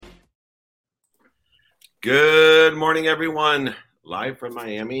Good morning, everyone. Live from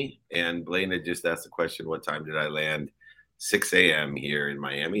Miami. And Blaine had just asked the question, what time did I land? 6 a.m. here in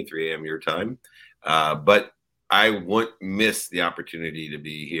Miami, 3 a.m. your time. But I won't miss the opportunity to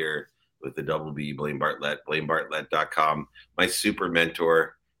be here with the double B, Blaine Bartlett, blainebartlett.com, my super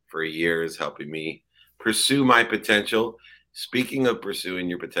mentor for years, helping me pursue my potential. Speaking of pursuing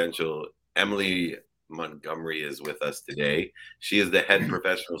your potential, Emily Montgomery is with us today. She is the head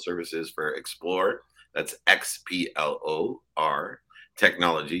professional services for Explore. That's XPLOR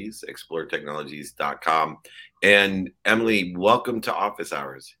Technologies, exploretechnologies.com. And Emily, welcome to Office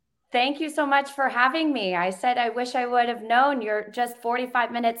Hours. Thank you so much for having me. I said I wish I would have known you're just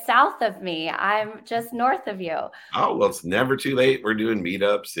 45 minutes south of me. I'm just north of you. Oh, well, it's never too late. We're doing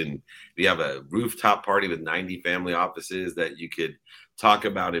meetups, and we have a rooftop party with 90 family offices that you could talk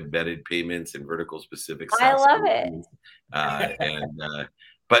about embedded payments and vertical specific I SaaS love it.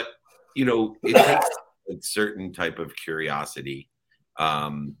 But it takes a certain type of curiosity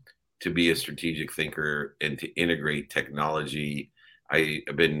to be a strategic thinker and to integrate technology. I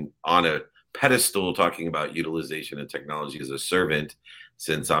have been on a pedestal talking about utilization of technology as a servant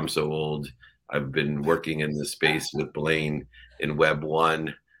since I'm so old. I've been working in this space with Blaine in Web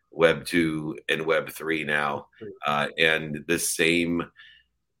 1, Web 2, and Web 3 now. And the same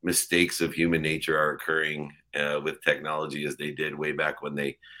mistakes of human nature are occurring with technology as they did way back when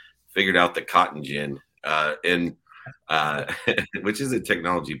they figured out the cotton gin, which is a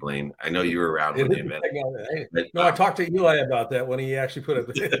technology, Blaine. I know you were around when they invented it. No, I talked to Eli about that when he actually put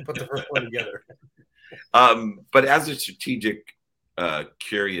the first one together. But as a strategic,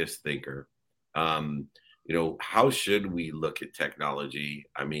 curious thinker, how should we look at technology?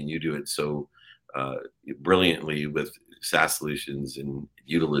 I mean, you do it so brilliantly with SaaS solutions and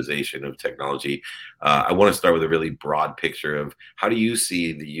utilization of technology. I want to start with a really broad picture of how do you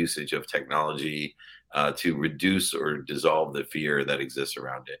see the usage of technology to reduce or dissolve the fear that exists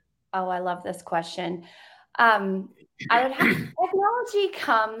around it? Oh, I love this question. Technology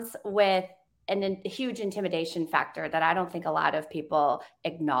comes with a huge intimidation factor that I don't think a lot of people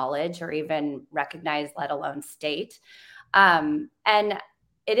acknowledge or even recognize, let alone state. And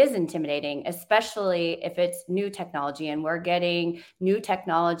it is intimidating, especially if it's new technology, and we're getting new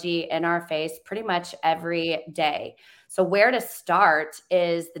technology in our face pretty much every day. So where to start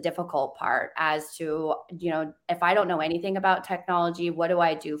is the difficult part as to, if I don't know anything about technology, what do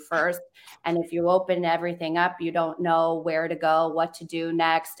I do first? And if you open everything up, you don't know where to go, what to do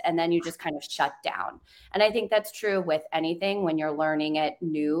next, and then you just kind of shut down. And I think that's true with anything when you're learning it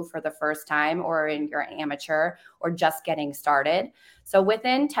new for the first time, or in your amateur or just getting started. So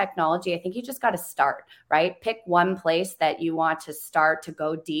within technology, I think you just got to start, right? Pick one place that you want to start to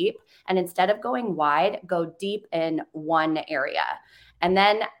go deep. And instead of going wide, go deep in one area. And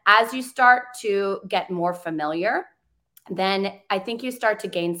then as you start to get more familiar, then I think you start to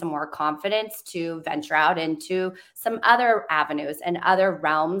gain some more confidence to venture out into some other avenues and other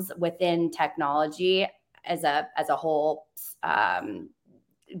realms within technology as a whole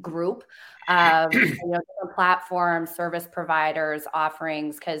group of platforms, service providers,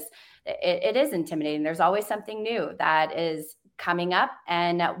 offerings, because it is intimidating. There's always something new that is coming up,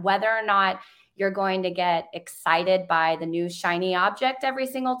 and whether or not you're going to get excited by the new shiny object every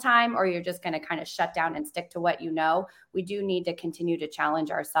single time, or you're just going to kind of shut down and stick to what you know, we do need to continue to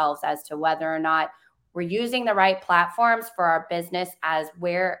challenge ourselves as to whether or not we're using the right platforms for our business as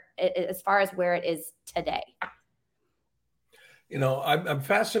far as where it is today. I'm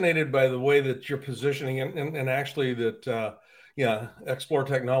fascinated by the way that you're positioning and actually that, Explore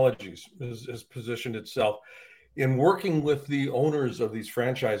Technologies has positioned itself in working with the owners of these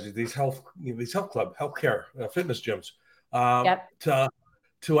franchises, these health club, healthcare, fitness gyms,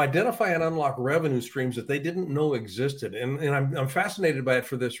 to identify and unlock revenue streams that they didn't know existed. And I'm fascinated by it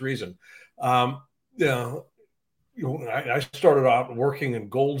for this reason. I started out working in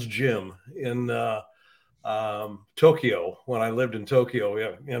Gold's Gym in Tokyo when I lived in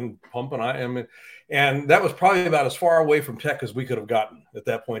Tokyo, and and that was probably about as far away from tech as we could have gotten at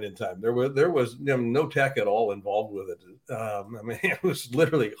that point in time. There was no tech at all involved with it. It was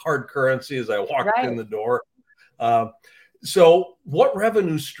literally hard currency as I walked in the door. So what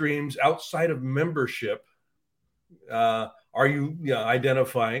revenue streams outside of membership are you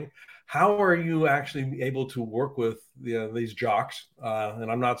identifying? How are you actually able to work with these jocks?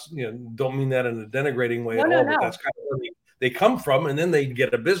 And I'm not, don't mean that in a denigrating way at all, but that's kind of where they come from, and then they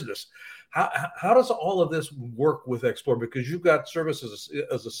get a business. How does all of this work with Explore? Because you've got services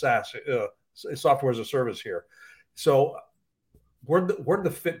as a SaaS, software as a service here. So where'd the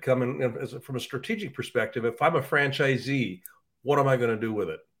fit come in from a strategic perspective? If I'm a franchisee, what am I going to do with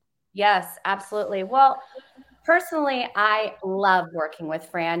it? Yes, absolutely. Well, personally, I love working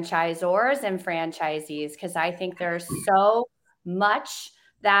with franchisors and franchisees because I think there's so much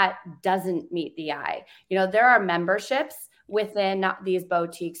that doesn't meet the eye. There are memberships within these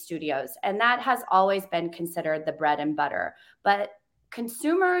boutique studios, and that has always been considered the bread and butter. But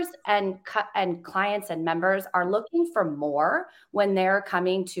consumers and clients and members are looking for more when they're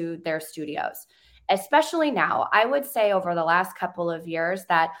coming to their studios. Especially now, I would say over the last couple of years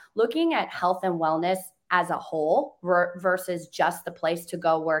that looking at health and wellness as a whole versus just the place to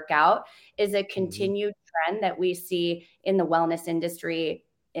go work out is a continued trend that we see in the wellness industry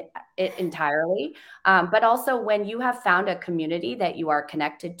entirely. But also when you have found a community that you are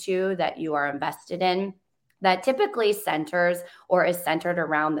connected to, that you are invested in, that typically centers or is centered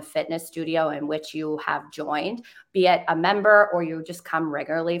around the fitness studio in which you have joined, be it a member or you just come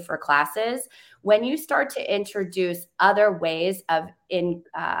regularly for classes. When you start to introduce other ways of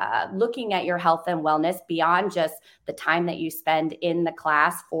looking at your health and wellness beyond just the time that you spend in the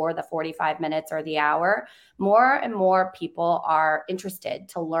class for the 45 minutes or the hour, more and more people are interested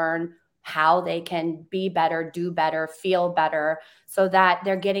to learn how they can be better, do better, feel better, so that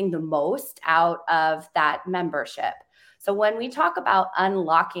they're getting the most out of that membership. So when we talk about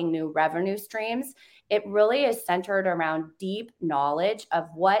unlocking new revenue streams, it really is centered around deep knowledge of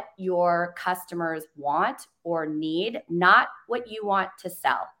what your customers want or need, not what you want to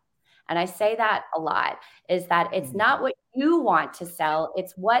sell. And I say that a lot, is that it's not what you want to sell,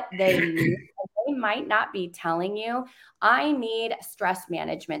 it's what they need. They might not be telling you, I need a stress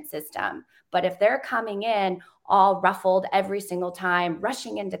management system. But if they're coming in all ruffled every single time,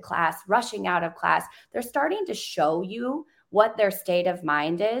 rushing into class, rushing out of class, they're starting to show you what their state of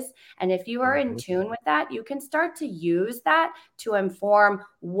mind is. And if you are in tune with that, you can start to use that to inform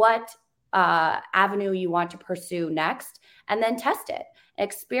what avenue you want to pursue next, and then test it,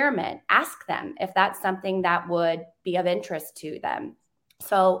 experiment, ask them if that's something that would be of interest to them.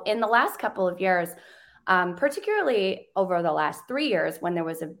 So in the last couple of years, particularly over the last 3 years, when there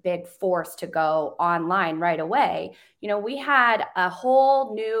was a big force to go online right away, we had a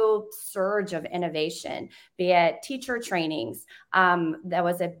whole new surge of innovation, be it teacher trainings. There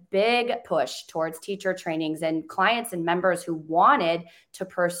was a big push towards teacher trainings and clients and members who wanted to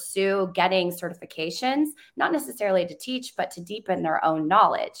pursue getting certifications, not necessarily to teach, but to deepen their own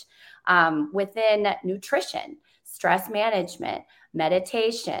knowledge within nutrition, stress management,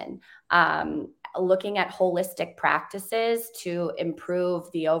 meditation, looking at holistic practices to improve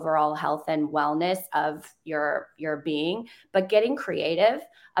the overall health and wellness of your being, but getting creative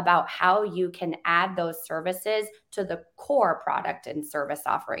about how you can add those services to the core product and service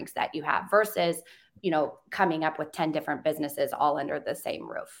offerings that you have versus, coming up with 10 different businesses all under the same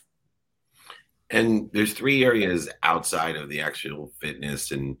roof. And there's 3 areas outside of the actual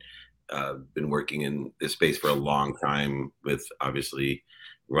fitness, and been working in this space for a long time with obviously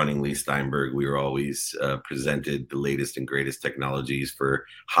running Lee Steinberg. We were always presented the latest and greatest technologies for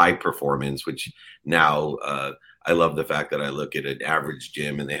high performance, which now I love the fact that I look at an average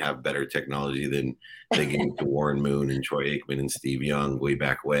gym and they have better technology than they gave to Warren Moon and Troy Aikman and Steve Young way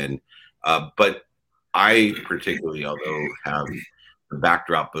back when. But I particularly, although have the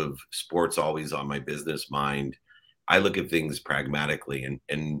backdrop of sports always on my business mind, I look at things pragmatically,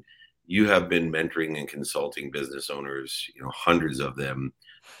 and you have been mentoring and consulting business owners, hundreds of them,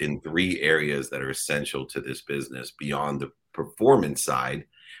 in 3 areas that are essential to this business beyond the performance side.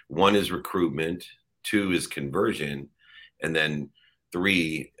 1 is recruitment, 2 is conversion, and then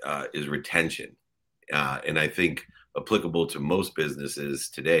 3 is retention. And I think applicable to most businesses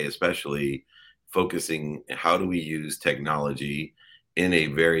today, especially focusing, how do we use technology in a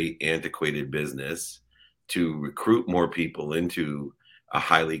very antiquated business to recruit more people into a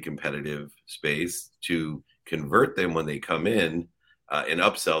highly competitive space, to convert them when they come in, and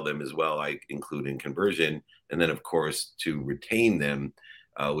upsell them as well, I include in conversion. And then, of course, to retain them,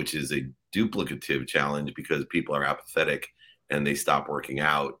 which is a duplicative challenge because people are apathetic and they stop working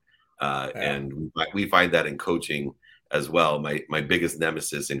out. And we find that in coaching as well. My biggest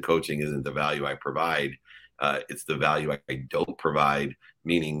nemesis in coaching isn't the value I provide. It's the value I don't provide,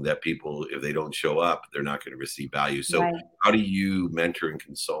 meaning that people, if they don't show up, they're not going to receive value. So right. How do you mentor and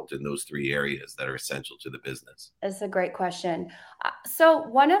consult in those 3 areas that are essential to the business? That's a great question. So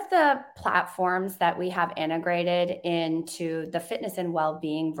one of the platforms that we have integrated into the fitness and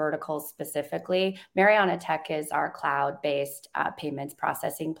well-being verticals specifically, Mariana Tech is our cloud-based payments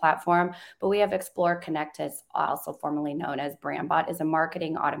processing platform, but we have Explore Connect, as also formerly known as BrandBot, is a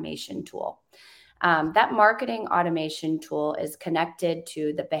marketing automation tool. That marketing automation tool is connected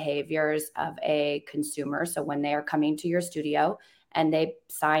to the behaviors of a consumer. So when they are coming to your studio and they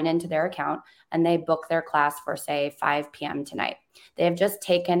sign into their account and they book their class for, say, 5 p.m. tonight. They have just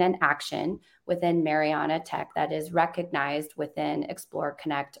taken an action within Mariana Tech that is recognized within Explore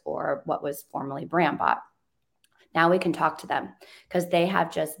Connect, or what was formerly BrandBot. Now we can talk to them because they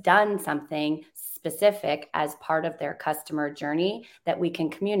have just done something specific as part of their customer journey that we can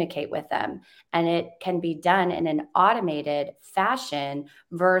communicate with them. And it can be done in an automated fashion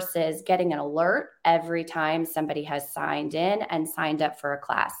versus getting an alert every time somebody has signed in and signed up for a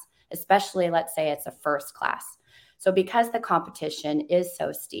class, especially let's say it's a first class. So because the competition is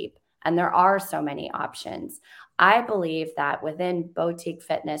so steep and there are so many options, I believe that within boutique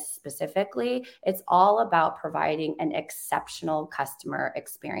fitness specifically, it's all about providing an exceptional customer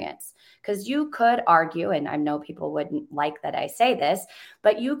experience. Because you could argue, and I know people wouldn't like that I say this,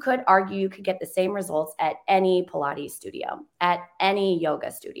 but you could argue you could get the same results at any Pilates studio, at any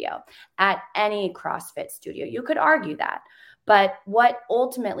yoga studio, at any CrossFit studio. You could argue that. But what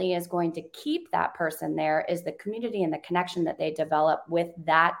ultimately is going to keep that person there is the community and the connection that they develop with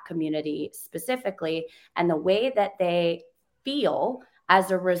that community specifically, and the way that they feel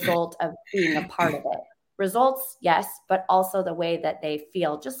as a result of being a part of it. Results, yes, but also the way that they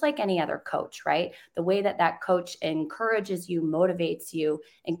feel, just like any other coach, right? The way that that coach encourages you, motivates you,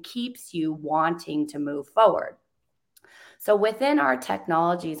 and keeps you wanting to move forward. So within our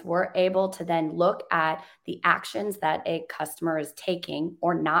technologies, we're able to then look at the actions that a customer is taking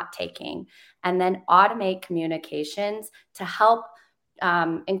or not taking, and then automate communications to help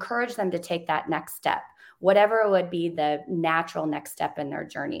encourage them to take that next step, whatever would be the natural next step in their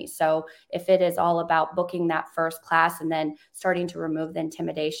journey. So if it is all about booking that first class and then starting to remove the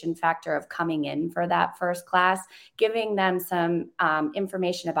intimidation factor of coming in for that first class, giving them some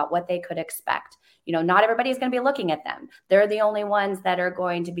information about what they could expect. You know, not everybody is going to be looking at them. They're the only ones that are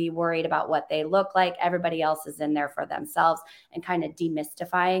going to be worried about what they look like. Everybody else is in there for themselves, and kind of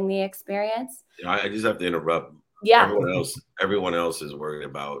demystifying the experience. I just have to interrupt. Yeah. Everyone else is worried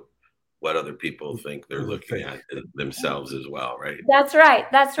about what other people think they're looking at themselves as well, right? That's right.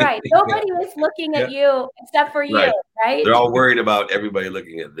 That's right. Nobody is looking at you except for you, right? They're all worried about everybody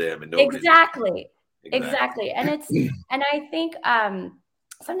looking at them, and Exactly. And I think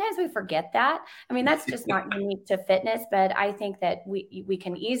sometimes we forget that. I mean, that's just not unique to fitness, but I think that we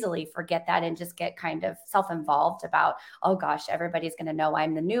can easily forget that and just get kind of self-involved about, oh gosh, everybody's going to know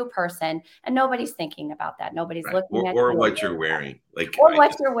I'm the new person, and nobody's thinking about that. Nobody's looking at or what you're wearing,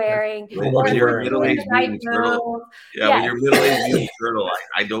 you're wearing, when you're middle-aged mutant turtle. When you're middle-aged mutant turtle,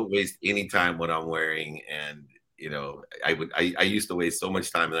 I don't waste any time what I'm wearing, and you know, I used to waste so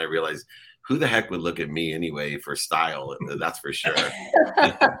much time, and I realized, who the heck would look at me anyway for style? That's for sure.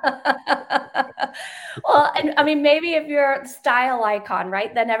 Well, and I mean, maybe if you're a style icon,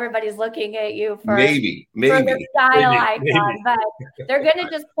 right, then everybody's looking at you for maybe for the style icon, but they're going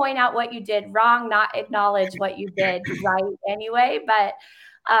to just point out what you did wrong, not acknowledge what you did right anyway. But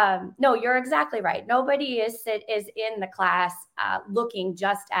no, you're exactly right. Nobody is in the class looking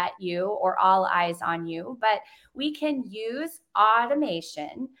just at you or all eyes on you, but we can use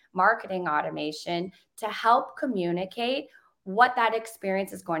automation, marketing automation, to help communicate what that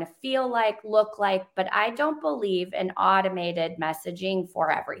experience is going to feel like, look like. But I don't believe in automated messaging for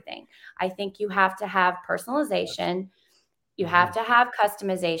everything. I think you have to have personalization, you have to have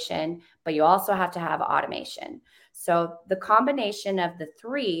customization, but you also have to have automation. So the combination of the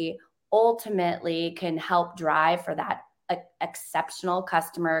three ultimately can help drive for that exceptional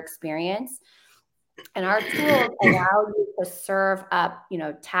customer experience. And our tools allow you to serve up,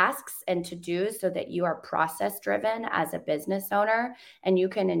 tasks and to-dos so that you are process driven as a business owner, and you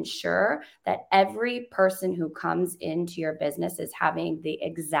can ensure that every person who comes into your business is having the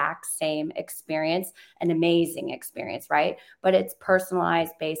exact same experience, an amazing experience, right? But it's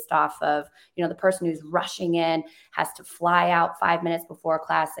personalized based off of, the person who's rushing in has to fly out 5 minutes before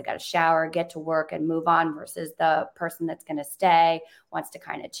class. They got to shower, get to work, and move on, versus the person that's going to stay, wants to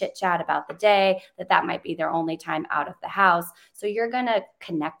kind of chit chat about the day, that might be their only time out of the house. So you're going to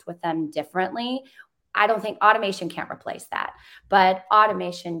connect with them differently. I don't think automation can't replace that, but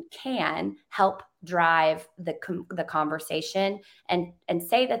automation can help drive the conversation and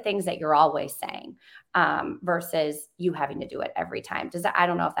say the things that you're always saying, versus you having to do it every time. I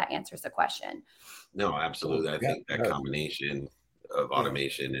don't know if that answers the question. No, absolutely. I think that combination of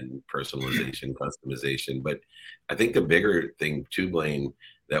automation and personalization, customization. But I think the bigger thing too, Blaine,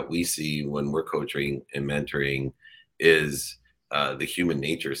 that we see when we're coaching and mentoring is the human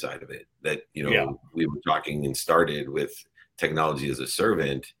nature side of it. That, we were talking and started with technology as a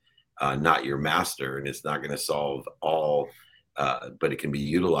servant, not your master, and it's not going to solve all, but it can be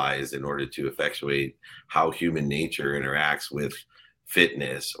utilized in order to effectuate how human nature interacts with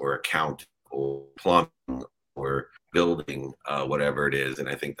fitness or accounting or plumbing or building, whatever it is. And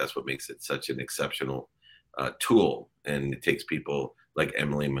I think that's what makes it such an exceptional tool. And it takes people like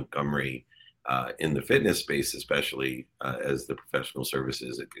Emily Montgomery in the fitness space, especially as the professional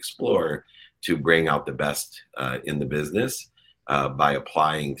services explore, to bring out the best in the business by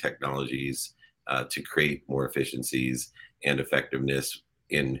applying technologies to create more efficiencies and effectiveness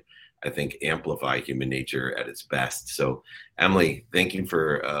in, I think, amplify human nature at its best. So, Emily, thank you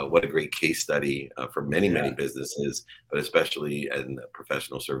for what a great case study for many businesses, but especially in the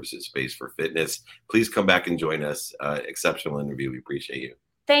professional services space for fitness. Please come back and join us. Exceptional interview. We appreciate you.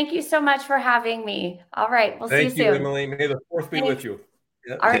 Thank you so much for having me. All right. We'll see you soon. Thank you, Emily. May the fourth be with you.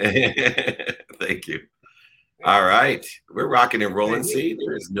 Yep. All right. Thank you. All right. We're rocking and rolling. See,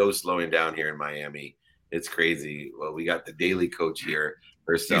 there is no slowing down here in Miami. It's crazy. Well, we got the Daly coach here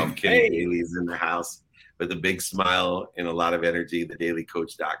herself. Kim Daly's in the house with a big smile and a lot of energy.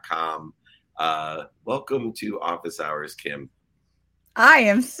 TheDalyCoach.com. Welcome to Office Hours, Kim. I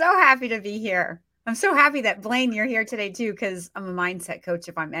am so happy to be here. I'm so happy that, Blaine, you're here today, too, because I'm a mindset coach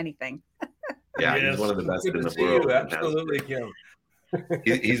if I'm anything. Yeah, yes. He's one of the best in the world. Absolutely, Kim.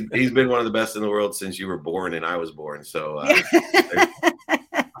 He's been one of the best in the world since you were born and I was born. So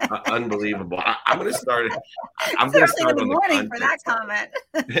unbelievable. I'm going to start. I'm going to start on the morning for that comment.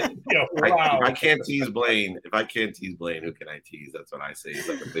 Wow. If I can't tease Blaine, who can I tease? That's what I say. He's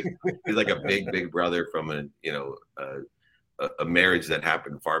like a big brother from a marriage that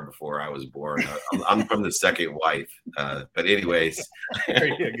happened far before I was born. I'm from the second wife. But anyways, there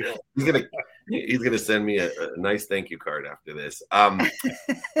you go. He's gonna send me a nice thank you card after this. I'm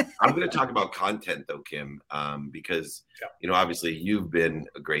gonna talk about content though, Kim, because obviously you've been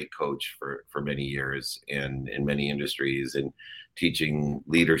a great coach for many years and in many industries and teaching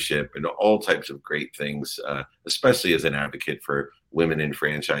leadership and all types of great things, especially as an advocate for women in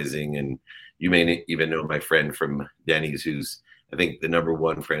franchising. And you may even know my friend from Denny's, who's I think the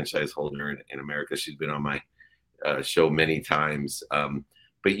 #1 franchise holder in America. She's been on my show many times.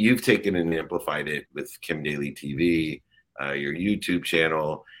 But you've taken and amplified it with Kim Daly TV, your YouTube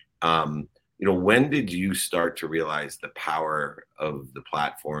channel. When did you start to realize the power of the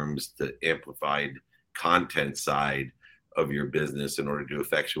platforms, the amplified content side of your business in order to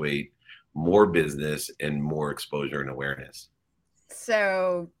effectuate more business and more exposure and awareness?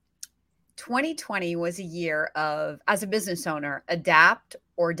 So 2020 was a year of, as a business owner, adapt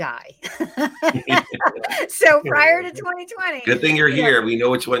or die. So prior to 2020. Good thing you're here. We know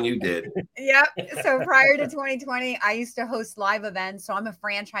which one you did. Yep. So prior to 2020, I used to host live events. So I'm a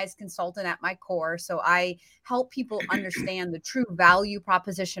franchise consultant at my core. So I help people understand the true value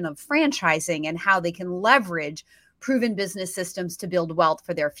proposition of franchising and how they can leverage proven business systems to build wealth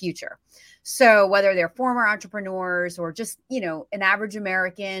for their future. So whether they're former entrepreneurs or just, an average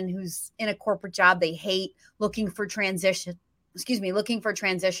American who's in a corporate job they hate, looking for transition,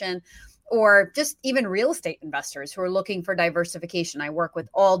 or just even real estate investors who are looking for diversification. I work with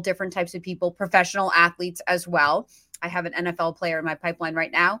all different types of people, professional athletes as well. I have an NFL player in my pipeline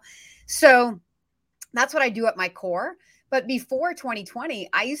right now. So that's what I do at my core. But before 2020,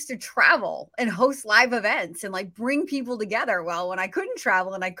 I used to travel and host live events and bring people together. Well, when I couldn't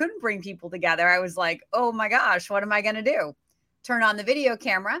travel and I couldn't bring people together, I was like, oh my gosh, what am I going to do? Turn on the video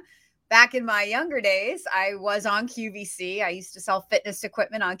camera. Back in my younger days, I was on QVC. I used to sell fitness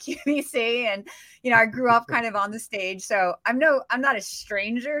equipment on QVC, and I grew up kind of on the stage. So I'm not a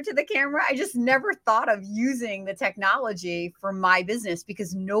stranger to the camera. I just never thought of using the technology for my business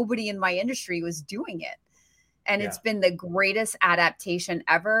because nobody in my industry was doing it. And it's been the greatest adaptation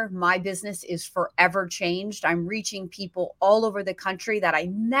ever. My business is forever changed. I'm reaching people all over the country that I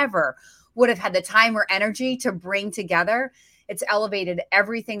never would have had the time or energy to bring together. It's elevated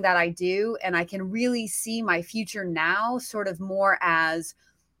everything that I do. And I can really see my future now sort of more as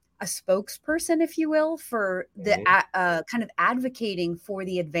a spokesperson, if you will, for the kind of advocating for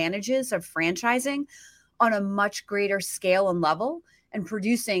the advantages of franchising on a much greater scale and level, and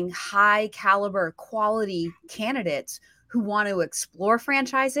producing high caliber quality candidates who want to explore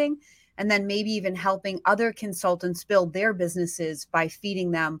franchising, and then maybe even helping other consultants build their businesses by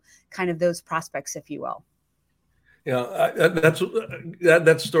feeding them kind of those prospects, if you will.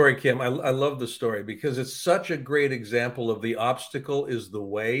 That story, Kim. I love the story because it's such a great example of the obstacle is the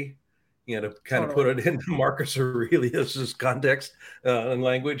way. to kind of put it into Marcus Aurelius's context and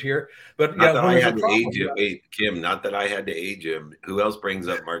language here. But not that I had to age him. Wait, Kim, not that I had to age him. Who else brings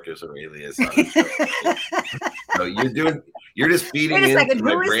up Marcus Aurelius on the show? So you're just feeding into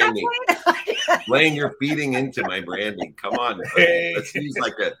my branding. Blaine, you're feeding into my branding. Come on. Let's use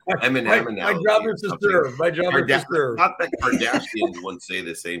like a Eminem analogy. My job is to serve. My job is to serve. Not that Kardashians wouldn't say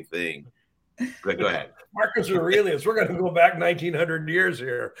the same thing. But go ahead. Marcus Aurelius. We're going to go back 1900 years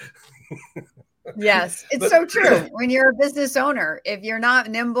here. Yes, it's so true. When you're a business owner, if you're not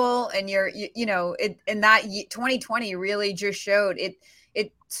nimble and and that 2020 really just showed it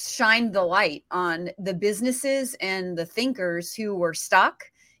shined the light on the businesses and the thinkers who were stuck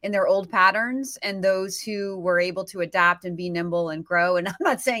in their old patterns and those who were able to adapt and be nimble and grow. And I'm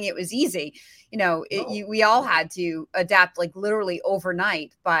not saying it was easy. We all had to adapt like literally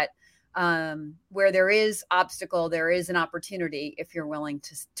overnight, but where there is obstacle, there is an opportunity if you're willing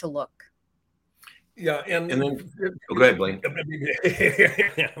to look. Yeah, and then go ahead, Blaine.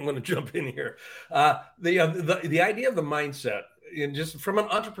 I'm going to jump in here. The idea of the mindset, and just from an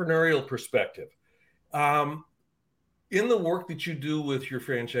entrepreneurial perspective, in the work that you do with your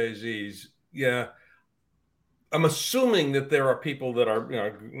franchisees, I'm assuming that there are people that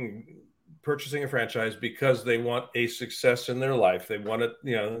are purchasing a franchise because they want a success in their life. They want it,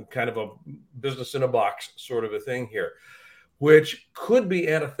 kind of a business in a box sort of a thing here, which could be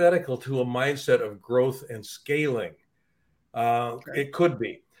antithetical to a mindset of growth and scaling. It could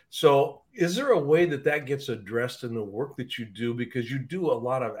be. So is there a way that gets addressed in the work that you do? Because you do a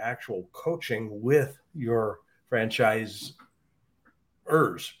lot of actual coaching with your franchisors.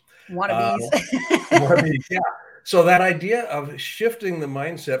 Wannabes. Yeah. So that idea of shifting the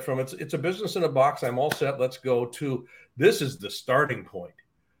mindset from it's a business in a box, I'm all set, let's go, to this is the starting point.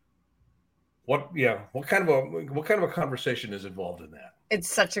 What kind of a conversation is involved in that? It's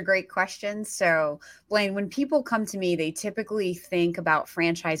such a great question. So, Blaine, when people come to me, they typically think about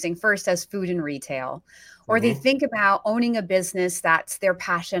franchising first as food and retail, or they think about owning a business that's their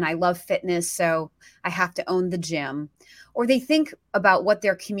passion. I love fitness, so I have to own the gym. Or they think about what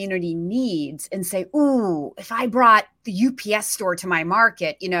their community needs and say, ooh, if I brought the UPS store to my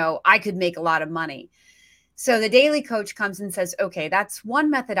market, I could make a lot of money. So the Daly coach comes and says, okay, that's one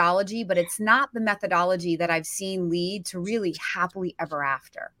methodology, but it's not the methodology that I've seen lead to really happily ever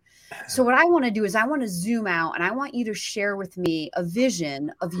after. So what I want to do is I want to zoom out and I want you to share with me a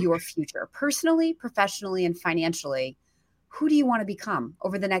vision of your future, personally, professionally, and financially. Who do you want to become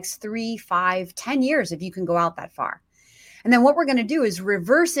over the next 3, 5, 10 years, if you can go out that far? And then what we're going to do is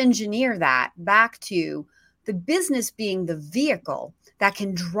reverse engineer that back to the business being the vehicle that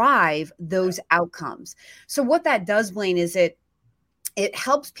can drive those outcomes. So what that does, Blaine, is it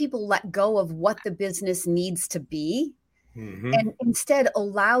helps people let go of what the business needs to be, and instead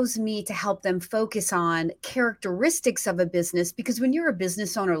allows me to help them focus on characteristics of a business. Because when you're a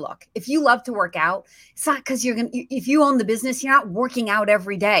business owner, look, if you love to work out, it's not because if you own the business, you're not working out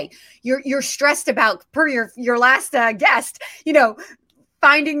every day. You're stressed about, per your last guest,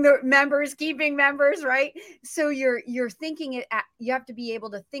 finding the members, keeping members, right? So you're thinking you have to be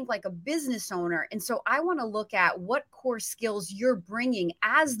able to think like a business owner. And so I want to look at what core skills you're bringing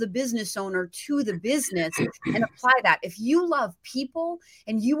as the business owner to the business and apply that. If you love people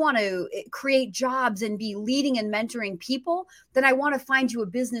and you want to create jobs and be leading and mentoring people, then I want to find you a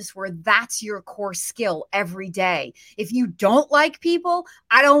business where that's your core skill every day. If you don't like people,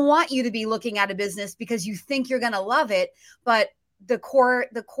 I don't want you to be looking at a business because you think you're going to love it, but the core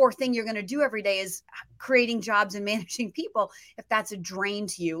thing you're going to do every day is creating jobs and managing people. If that's a drain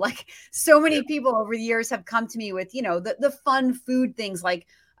to you, like so many people over the years have come to me with, the fun food things like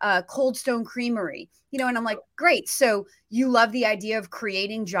Cold Stone Creamery, and I'm like, great. So you love the idea of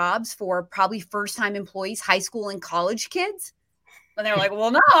creating jobs for probably first-time employees, high school and college kids. And they're like,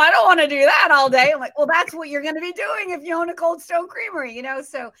 well, no, I don't want to do that all day. I'm like, well, that's what you're going to be doing if you own a Cold Stone Creamery,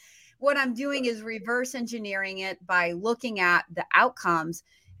 so what I'm doing is reverse engineering it by looking at the outcomes.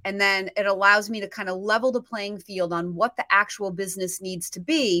 And then it allows me to kind of level the playing field on what the actual business needs to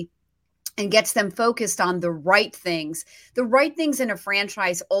be and gets them focused on the right things. The right things in a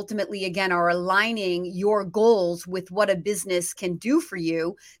franchise ultimately, again, are aligning your goals with what a business can do for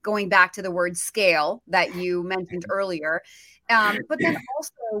you, going back to the word scale that you mentioned earlier. But then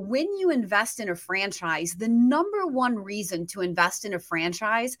also, when you invest in a franchise, the number one reason to invest in a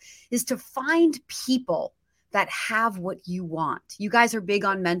franchise is to find people that have what you want. You guys are big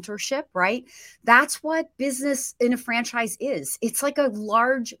on mentorship, right? That's what business in a franchise is. It's like a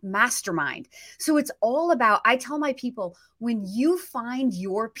large mastermind. So it's all about, I tell my people, when you find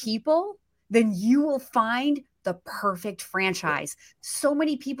your people, then you will find the perfect franchise. So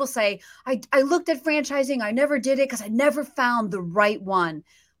many people say, I looked at franchising, I never did it because I never found the right one.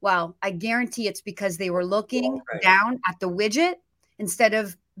 Well, I guarantee it's because they were looking down at the widget instead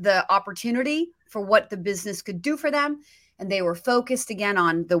of the opportunity for what the business could do for them. And they were focused again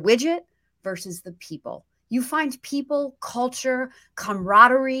on the widget versus the people. You find people, culture,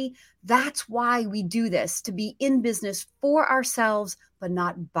 camaraderie. That's why we do this, to be in business for ourselves, but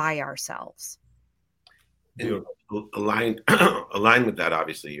not by ourselves. And aligned with that,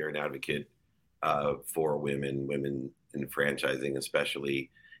 obviously, you're an advocate for women in franchising, especially.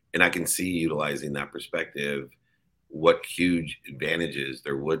 And I can see, utilizing that perspective, what huge advantages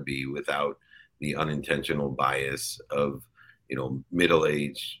there would be without the unintentional bias of,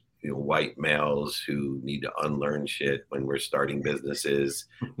 middle-aged, white males who need to unlearn shit when we're starting businesses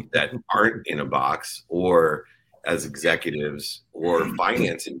that aren't in a box, or as executives or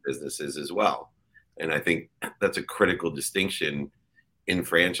financing businesses as well. And I think that's a critical distinction in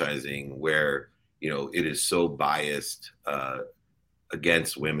franchising, where, it is so biased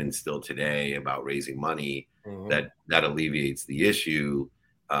against women still today about raising money, that alleviates the issue.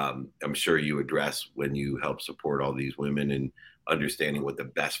 I'm sure you address when you help support all these women and understanding what the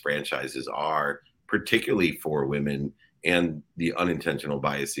best franchises are, particularly for women, and the unintentional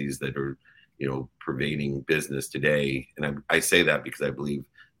biases that are, pervading business today. And I say that because I believe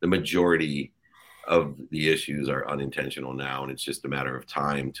the majority of the issues are unintentional now, and it's just a matter of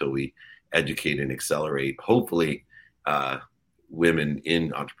time till we educate and accelerate, hopefully, women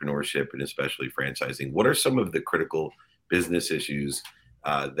in entrepreneurship and especially franchising. What are some of the critical business issues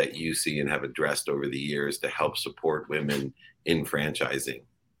that you see and have addressed over the years to help support women in franchising?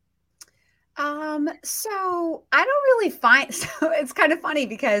 So I don't really find, so it's kind of funny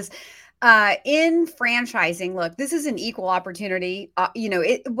because in franchising, look, this is an equal opportunity.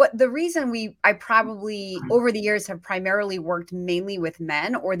 The reason I probably over the years have primarily worked mainly with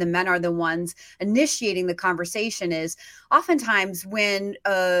men, or the men are the ones initiating the conversation, is oftentimes when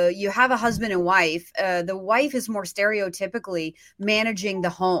you have a husband and wife, the wife is more stereotypically managing the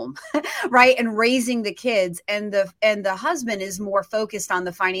home, right, and raising the kids, and the husband is more focused on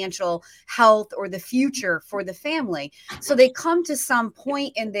the financial health or the future for the family. So they come to some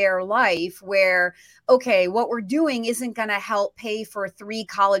point in their life where, okay, what we're doing isn't going to help pay for 3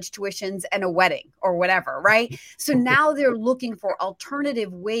 college tuitions and a wedding or whatever, right? So now they're looking for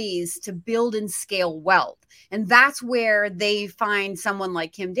alternative ways to build and scale wealth. And that's where they find someone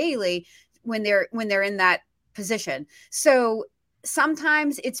like Kim Daly when they're in that position. So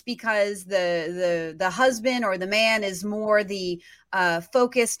sometimes it's because the husband or the man is more the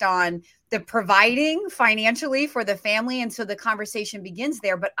focused on the providing financially for the family. And so the conversation begins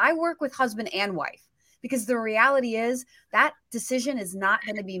there. But I work with husband and wife, because the reality is that decision is not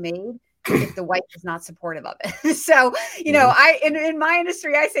going to be made if the wife is not supportive of it. So, in my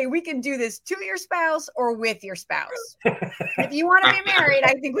industry, I say we can do this to your spouse or with your spouse. If you want to be married,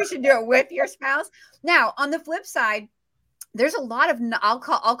 I think we should do it with your spouse. Now, on the flip side, there's a lot of, I'll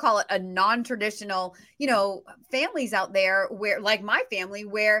call it a non-traditional, families out there where, like my family,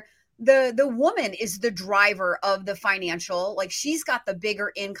 where the woman is the driver of the financial, like she's got the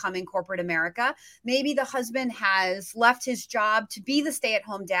bigger income in corporate America. Maybe the husband has left his job to be the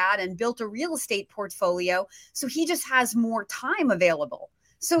stay-at-home dad and built a real estate portfolio. So he just has more time available.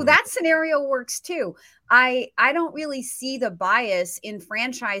 So that scenario works too. I don't really see the bias in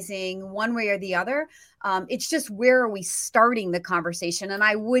franchising one way or the other. It's just, where are we starting the conversation? And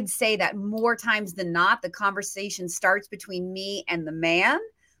I would say that more times than not, the conversation starts between me and the man,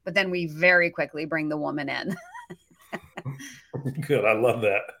 but then we very quickly bring the woman in. Good. I love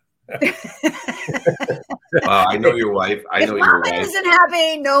that. Well, I know your wife. I know your wife isn't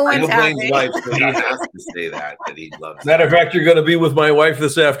happy. No one's happy. His wife, so he has to say that he loves. Matter of fact, you're going to be with my wife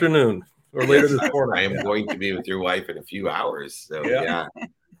this afternoon or later this morning. I am going to be with your wife in a few hours. So yeah.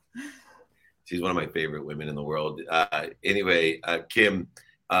 She's one of my favorite women in the world. Anyway, Kim,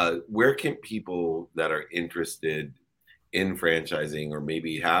 where can people that are interested in franchising, or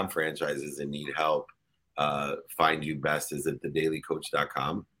maybe have franchises and need help, find you best? Is it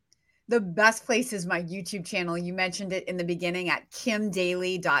thedalycoach.com? The best place is my YouTube channel. You mentioned it in the beginning at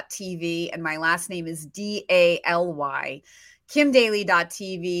kimdaly.tv, and my last name is Daly.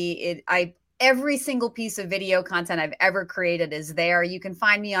 kimdaly.tv. Every single piece of video content I've ever created is there. You can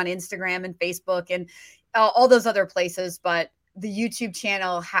find me on Instagram and Facebook and all those other places, but the YouTube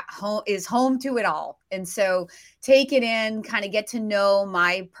channel is home to it all. And so take it in, kind of get to know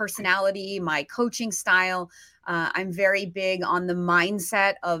my personality, my coaching style. I'm very big on the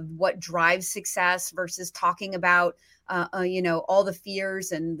mindset of what drives success versus talking about all the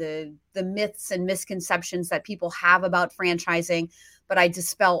fears and the myths and misconceptions that people have about franchising. But I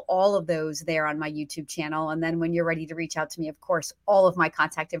dispel all of those there on my YouTube channel. And then when you're ready to reach out to me, of course, all of my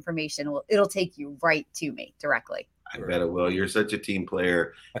contact information it'll take you right to me directly. I bet it will. You're such a team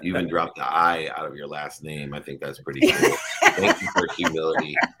player. You even dropped the I out of your last name. I think that's pretty cool. Thank you for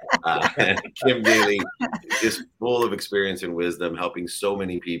humility. Kim Daly is full of experience and wisdom, helping so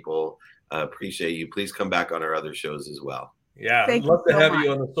many people. Appreciate you. Please come back on our other shows as well. Yeah, I'd love to have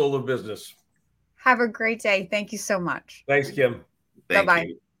you on the Soul of Business. Have a great day. Thank you so much. Thanks, Kim. Bye-bye.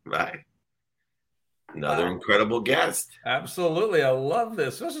 Bye. Another incredible guest. Absolutely. I love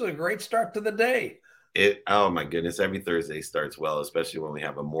this. This is a great start to the day. Oh my goodness, every Thursday starts well, especially when we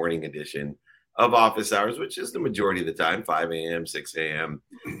have a morning edition of Office Hours, which is the majority of the time, 5 a.m., 6 a.m.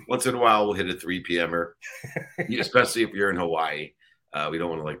 Once in a while, we'll hit a 3 p.m.er, especially if you're in Hawaii. We don't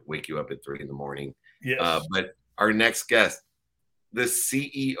want to wake you up at 3 in the morning. Yes. But our next guest, the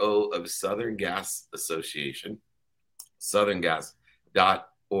CEO of Southern Gas Association,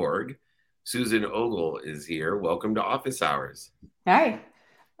 southerngas.org, Susan Ogle is here. Welcome to Office Hours. Hi.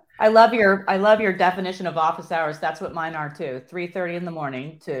 I love your definition of office hours. That's what mine are too. 3:30 in the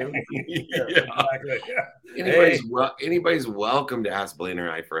morning to. Yeah. Anybody's welcome to ask Blaine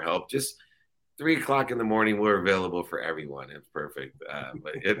or I for help. Just 3 o'clock in the morning, we're available for everyone. It's perfect.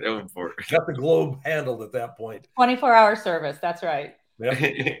 Got the globe handled at that point. 24-hour service. That's right.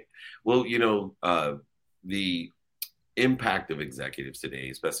 Yep. Well, the impact of executives today,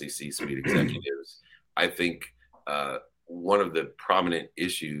 especially C-suite executives, I think one of the prominent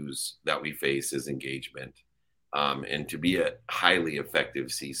issues that we face is engagement. And to be a highly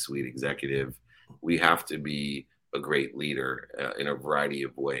effective C-suite executive, we have to be a great leader in a variety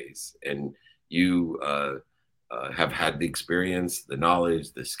of ways. And you have had the experience, the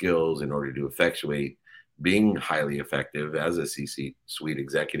knowledge, the skills in order to effectuate being highly effective as a C-suite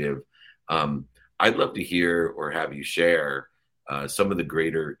executive. I'd love to hear or have you share some of the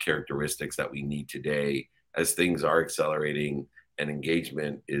greater characteristics that we need today as things are accelerating and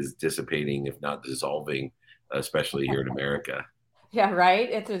engagement is dissipating, if not dissolving, especially here in America. Yeah, right.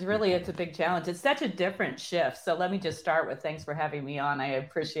 It's a big challenge. It's such a different shift. So let me just start with thanks for having me on. I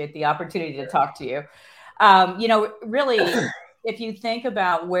appreciate the opportunity to talk to you. Really, if you think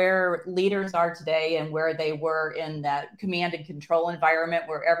about where leaders are today and where they were in that command and control environment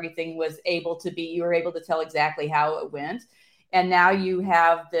where everything was able to be, you were able to tell exactly how it went. And now you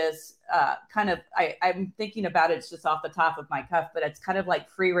have this I'm thinking about it, it's just off the top of my cuff, but it's kind of like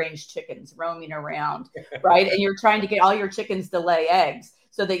free range chickens roaming around, right? And you're trying to get all your chickens to lay eggs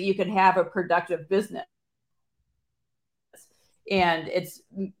so that you can have a productive business. And it's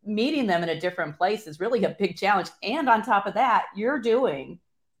meeting them in a different place is really a big challenge. And on top of that, you're doing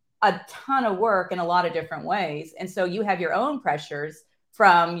a ton of work in a lot of different ways. And so you have your own pressures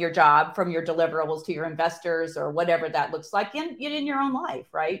from your job, from your deliverables to your investors or whatever that looks like in your own life,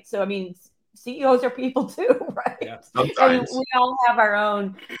 right? So, I mean, CEOs are people too, right? Yeah, and we all have our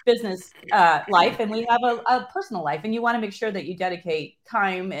own business life and we have a personal life, and you want to make sure that you dedicate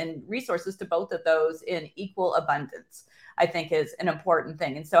time and resources to both of those in equal abundance, I think is an important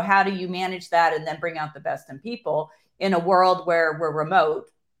thing. And so how do you manage that and then bring out the best in people in a world where we're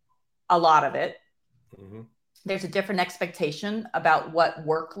remote, a lot of it? Mm-hmm. There's a different expectation about what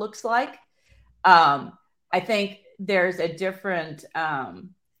work looks like. I think there's a different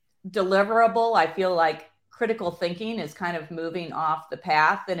deliverable. I feel like critical thinking is kind of moving off the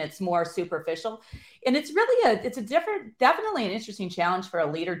path and it's more superficial. And it's really definitely an interesting challenge for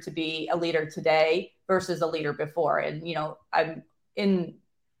a leader to be a leader today versus a leader before. And, I'm in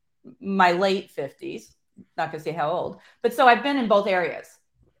my late 50s, not gonna say how old, but so I've been in both areas.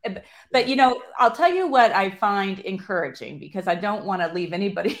 But, I'll tell you what I find encouraging, because I don't want to leave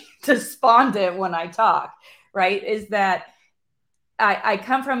anybody despondent when I talk, right, is that I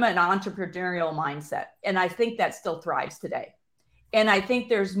come from an entrepreneurial mindset, and I think that still thrives today. And I think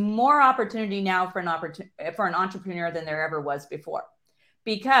there's more opportunity now for an entrepreneur than there ever was before,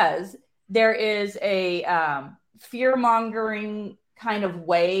 because there is a fear-mongering kind of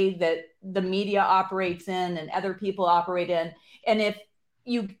way that the media operates in and other people operate in. And if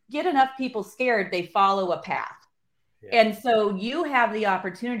you get enough people scared, they follow a path. Yeah. And so you have the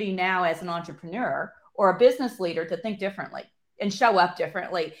opportunity now as an entrepreneur or a business leader to think differently and show up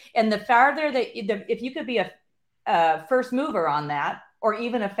differently. And the farther that, if you could be a first mover on that, or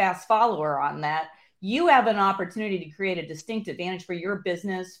even a fast follower on that, you have an opportunity to create a distinct advantage for your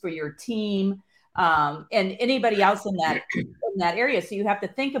business, for your team, and anybody else in that area. So you have to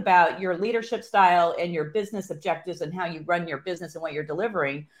think about your leadership style and your business objectives and how you run your business and what you're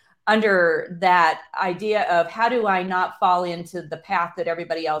delivering under that idea of how do I not fall into the path that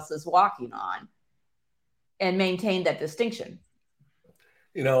everybody else is walking on and maintain that distinction?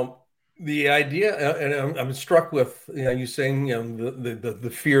 The idea, and I'm struck with you saying the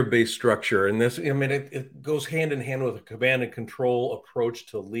fear-based structure, and this. It goes hand in hand with a command and control approach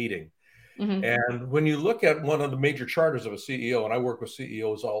to leading. Mm-hmm. And when you look at one of the major charters of a CEO, and I work with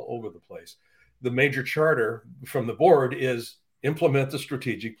CEOs all over the place, the major charter from the board is implement the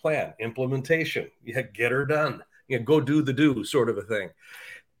strategic plan, implementation. Get her done. Go do the do sort of a thing.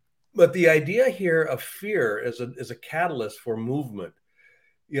 But the idea here of fear is a catalyst for movement.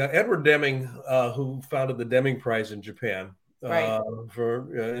 Edward Deming, who founded the Deming Prize in Japan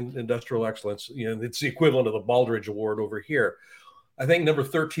for industrial excellence, it's the equivalent of the Baldrige Award over here. I think number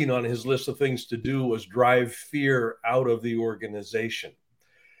 13 on his list of things to do was drive fear out of the organization.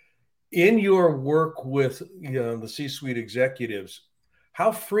 In your work with the C-suite executives,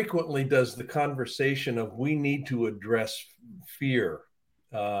 how frequently does the conversation of we need to address fear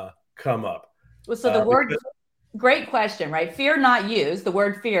come up? Well, so the word, great question, right? Fear not used, the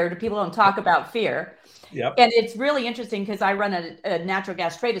word fear, people don't talk about fear. Yep. And it's really interesting because I run a natural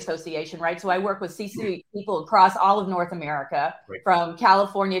gas trade association, right? So I work with C-suite people across all of North America, from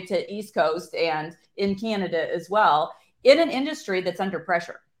California to East Coast and in Canada as well, in an industry that's under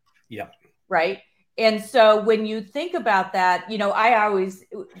pressure. Yeah. Right. And so when you think about that,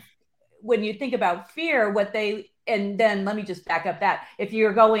 when you think about fear, and then let me just back up that if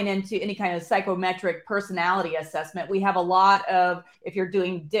you're going into any kind of psychometric personality assessment, we have a lot of, if you're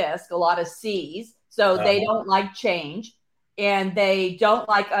doing DISC, a lot of C's. So they don't like change and they don't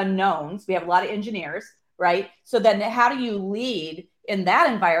like unknowns. We have a lot of engineers, right? So then how do you lead in that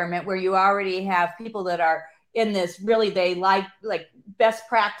environment where you already have people that are in this, really, they like best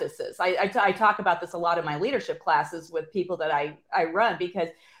practices. I talk about this a lot in my leadership classes with people that I run, because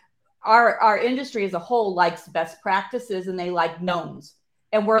our industry as a whole likes best practices and they like knowns.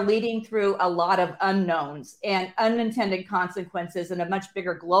 And we're leading through a lot of unknowns and unintended consequences in a much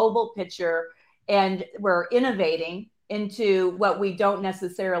bigger global picture. And we're innovating into what we don't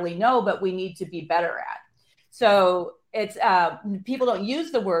necessarily know, but we need to be better at. So it's people don't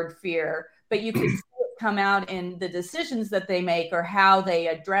use the word fear, but you can see it come out in the decisions that they make or how they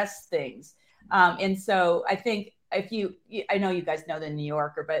address things. And so I think I know you guys know the New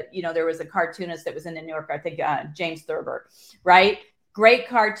Yorker, but there was a cartoonist that was in the New Yorker, I think James Thurber, right? Great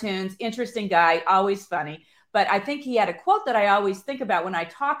cartoons, interesting guy, always funny. But I think he had a quote that I always think about when I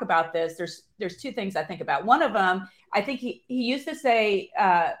talk about this. There's two things I think about. One of them, I think he used to say,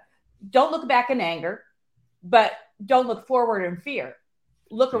 don't look back in anger, but don't look forward in fear.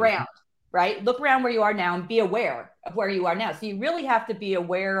 Look around, right? Look around where you are now and be aware of where you are now. So you really have to be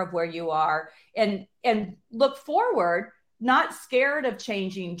aware of where you are and look forward, not scared of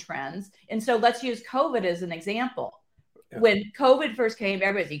changing trends. And so let's use COVID as an example. Yeah. When COVID first came,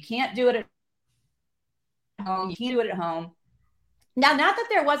 everybody said, you can't do it at home. You can't do it at home. Now, not that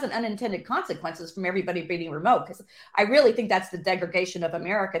there wasn't unintended consequences from everybody being remote, because I really think that's the degradation of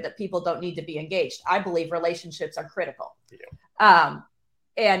America, that people don't need to be engaged. I believe relationships are critical. Yeah.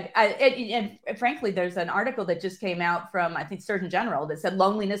 And frankly, there's an article that just came out from, I think, Surgeon General that said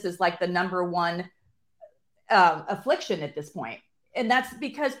loneliness is like the number one affliction at this point. And that's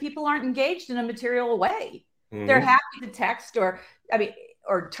because people aren't engaged in a material way. Mm-hmm. They're happy to text or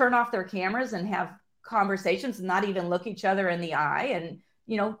turn off their cameras and have conversations and not even look each other in the eye. And,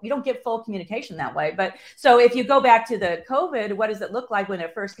 you don't get full communication that way. But so if you go back to the COVID, what does it look like when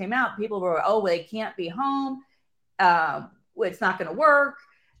it first came out? People were, they can't be home. It's not going to work.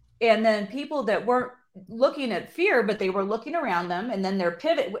 And then people that weren't looking at fear, but they were looking around them. And then their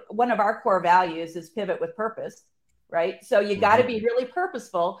pivot, one of our core values is pivot with purpose, right? So you got to be really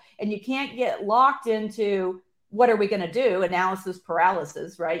purposeful, and you can't get locked into what are we going to do? Analysis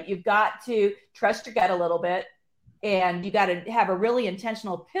paralysis, right? You've got to trust your gut a little bit, and you got to have a really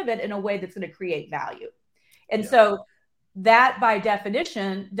intentional pivot in a way that's going to create value. And so that, by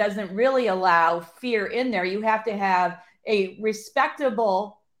definition, doesn't really allow fear in there. You have to have a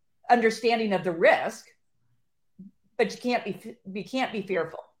respectable understanding of the risk, but you can't be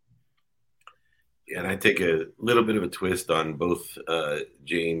fearful. And I take a little bit of a twist on both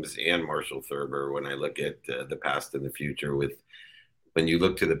James and Marshall Thurber when I look at the past and the future. When you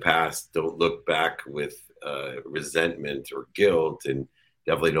look to the past, don't look back with resentment or guilt, and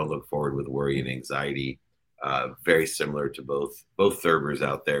definitely don't look forward with worry and anxiety. Very similar to both Thurbers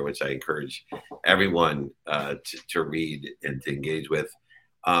out there, which I encourage everyone to read and to engage with.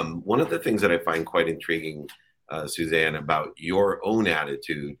 One of the things that I find quite intriguing, Suzanne, about your own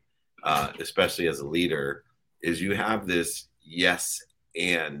attitude, especially as a leader, is you have this yes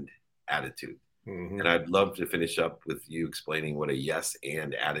and attitude. Mm-hmm. And I'd love to finish up with you explaining what a yes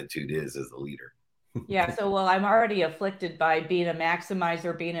and attitude is as a leader. Yeah. So, well, I'm already afflicted by being a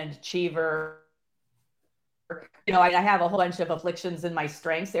maximizer, being an achiever. You know, I have a whole bunch of afflictions in my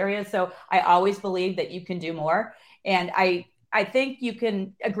strengths area. So I always believe that you can do more. And I think you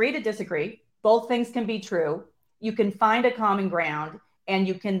can agree to disagree. Both things can be true. You can find a common ground and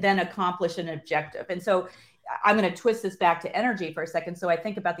you can then accomplish an objective. And so I'm going to twist this back to energy for a second. So I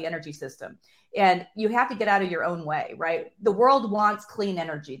think about the energy system, and you have to get out of your own way, right? The world wants clean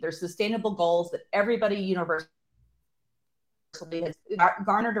energy. There's sustainable goals that everybody universally has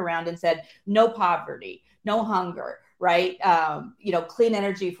garnered around and said, no poverty, no hunger, right? Clean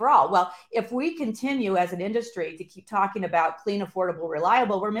energy for all. Well, if we continue as an industry to keep talking about clean, affordable,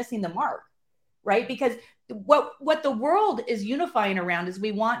 reliable, we're missing the mark, right? Because what the world is unifying around is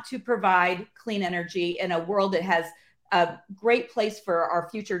we want to provide clean energy in a world that has a great place for our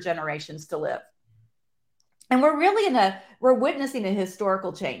future generations to live. And we're really we're witnessing a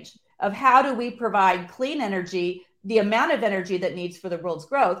historical change of how do we provide clean energy, the amount of energy that needs for the world's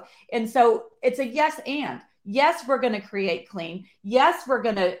growth. And so it's a yes and. Yes, we're going to create clean. Yes, we're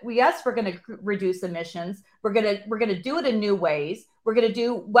going to reduce emissions. We're going to do it in new ways. We're going to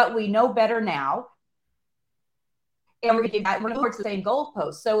do what we know better now. And we're going towards the same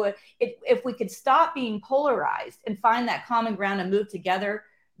goalpost. So if we could stop being polarized and find that common ground and move together,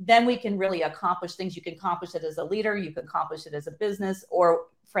 then we can really accomplish things. You can accomplish it as a leader, you can accomplish it as a business, or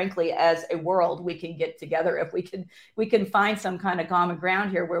frankly, as a world, we can get together if we can find some kind of common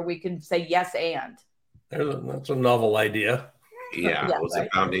ground here where we can say yes and. That's a novel idea. Yeah, well, it's a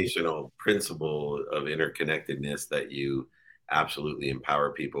foundational principle of interconnectedness that you absolutely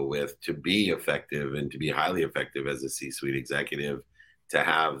empower people with to be effective and to be highly effective as a C-suite executive, to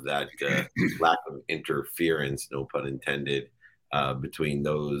have that lack of interference, no pun intended, between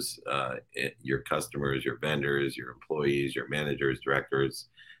those, your customers, your vendors, your employees, your managers, directors.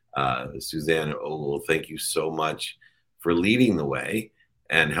 Suzanne Ogle, thank you so much for leading the way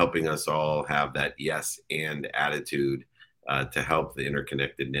and helping us all have that yes and attitude to help the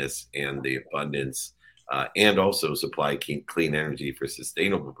interconnectedness and the abundance and also supply clean energy for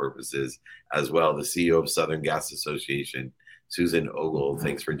sustainable purposes as well. The CEO of Southern Gas Association, Suzanne Ogle,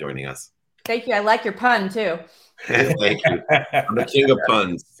 thanks for joining us. Thank you. I like your pun too. Thank you. I'm the king of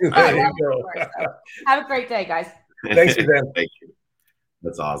puns. There you go. Have a great day, guys. Thanks, Suzanne. Thank you.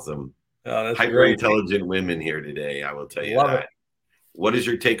 That's awesome. That's hyper intelligent women here today. I will tell you that. What is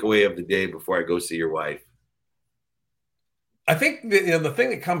your takeaway of the day before I go see your wife? I think the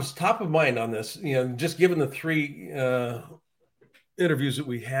thing that comes top of mind on this, just given the three interviews that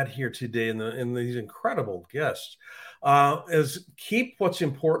we had here today and these incredible guests, is keep what's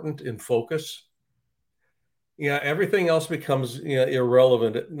important in focus. Everything else becomes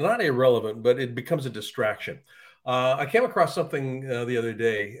irrelevant. Not irrelevant, but it becomes a distraction. I came across something the other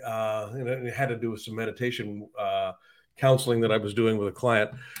day, and it had to do with some meditation counseling that I was doing with a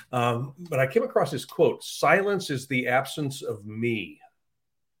client. But I came across this quote: "Silence is the absence of me."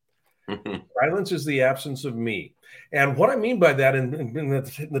 Silence is the absence of me. And what I mean by that, in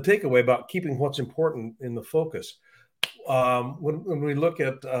the takeaway about keeping what's important in the focus, when we look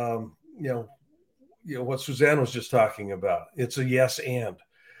at what Suzanne was just talking about, it's a yes and.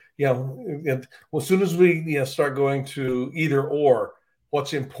 As soon as we start going to either or,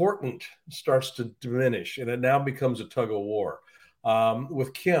 what's important starts to diminish, and it now becomes a tug of war.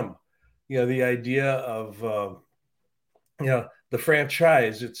 With Kim, the idea of the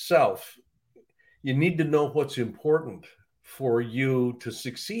franchise itself, you need to know what's important for you to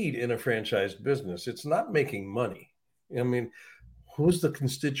succeed in a franchised business. It's not making money. I mean, who's the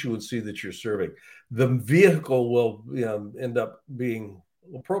constituency that you're serving? The vehicle will end up being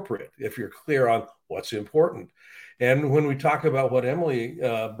appropriate if you're clear on what's important. And when we talk about what Emily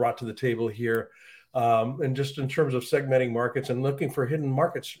brought to the table here, and just in terms of segmenting markets and looking for hidden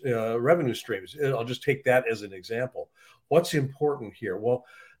markets, revenue streams, I'll just take that as an example. What's important here? Well,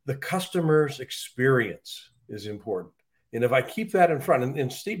 the customer's experience is important. And if I keep that in front,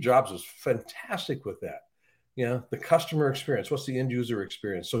 and Steve Jobs was fantastic with that, the customer experience, what's the end user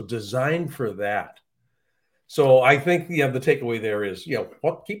experience? So design for that. So I think the takeaway there is,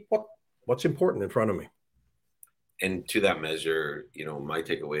 what's important in front of me. And to that measure, my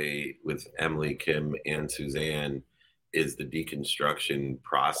takeaway with Emily, Kim, and Suzanne is the deconstruction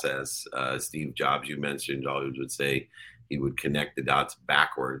process. Steve Jobs, you mentioned, always would say he would connect the dots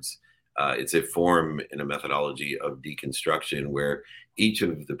backwards. It's a form and a methodology of deconstruction where each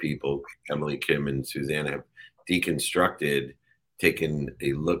of the people, Emily, Kim, and Suzanne, have deconstructed, taken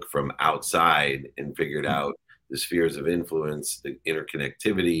a look from outside and figured out the spheres of influence, the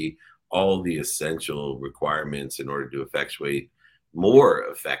interconnectivity, all the essential requirements in order to effectuate more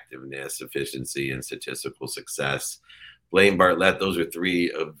effectiveness, efficiency, and statistical success. Blaine Bartlett, those are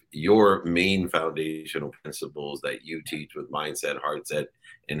three of your main foundational principles that you teach with mindset, heart set,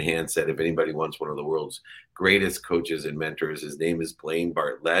 and handset. If anybody wants one of the world's greatest coaches and mentors, his name is Blaine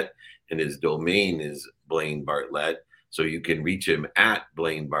Bartlett, and his domain is Blaine Bartlett. So you can reach him at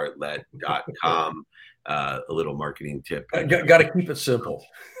blainebartlett.com. A little marketing tip. Got to keep it simple.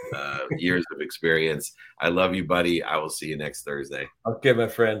 Years of experience. I love you, buddy. I will see you next Thursday. Okay, my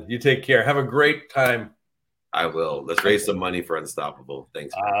friend. You take care. Have a great time. I will. Let's raise some money for Unstoppable.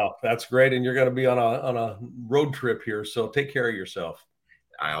 Thanks. Wow, that's great. And you're going to be on a road trip here, so take care of yourself.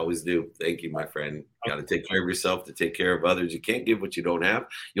 I always do. Thank you, my friend. You got to take care of yourself to take care of others. You can't give what you don't have.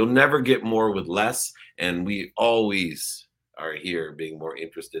 You'll never get more with less. And we always are here being more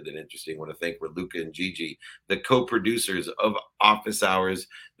interested than interesting. I want to thank Raluca and Gigi, the co-producers of Office Hours.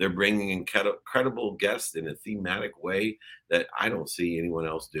 They're bringing incredible guests in a thematic way that I don't see anyone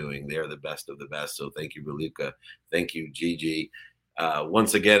else doing. They're the best of the best. So thank you, Raluca. Thank you, Gigi.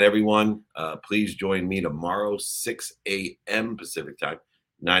 Once again, everyone, please join me tomorrow, 6 a.m. Pacific time,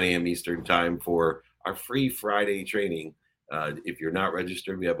 9 a.m. Eastern time for our free Friday training. If you're not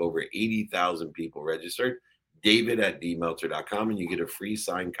registered, we have over 80,000 people registered. David@dmeltzer.com, and you get a free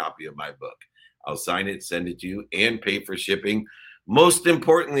signed copy of my book. I'll sign it, send it to you, and pay for shipping. Most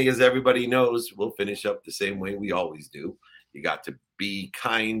importantly, as everybody knows, we'll finish up the same way we always do. You got to be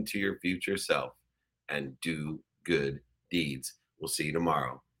kind to your future self and do good deeds. We'll see you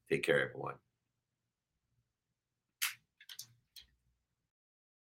tomorrow. Take care, everyone.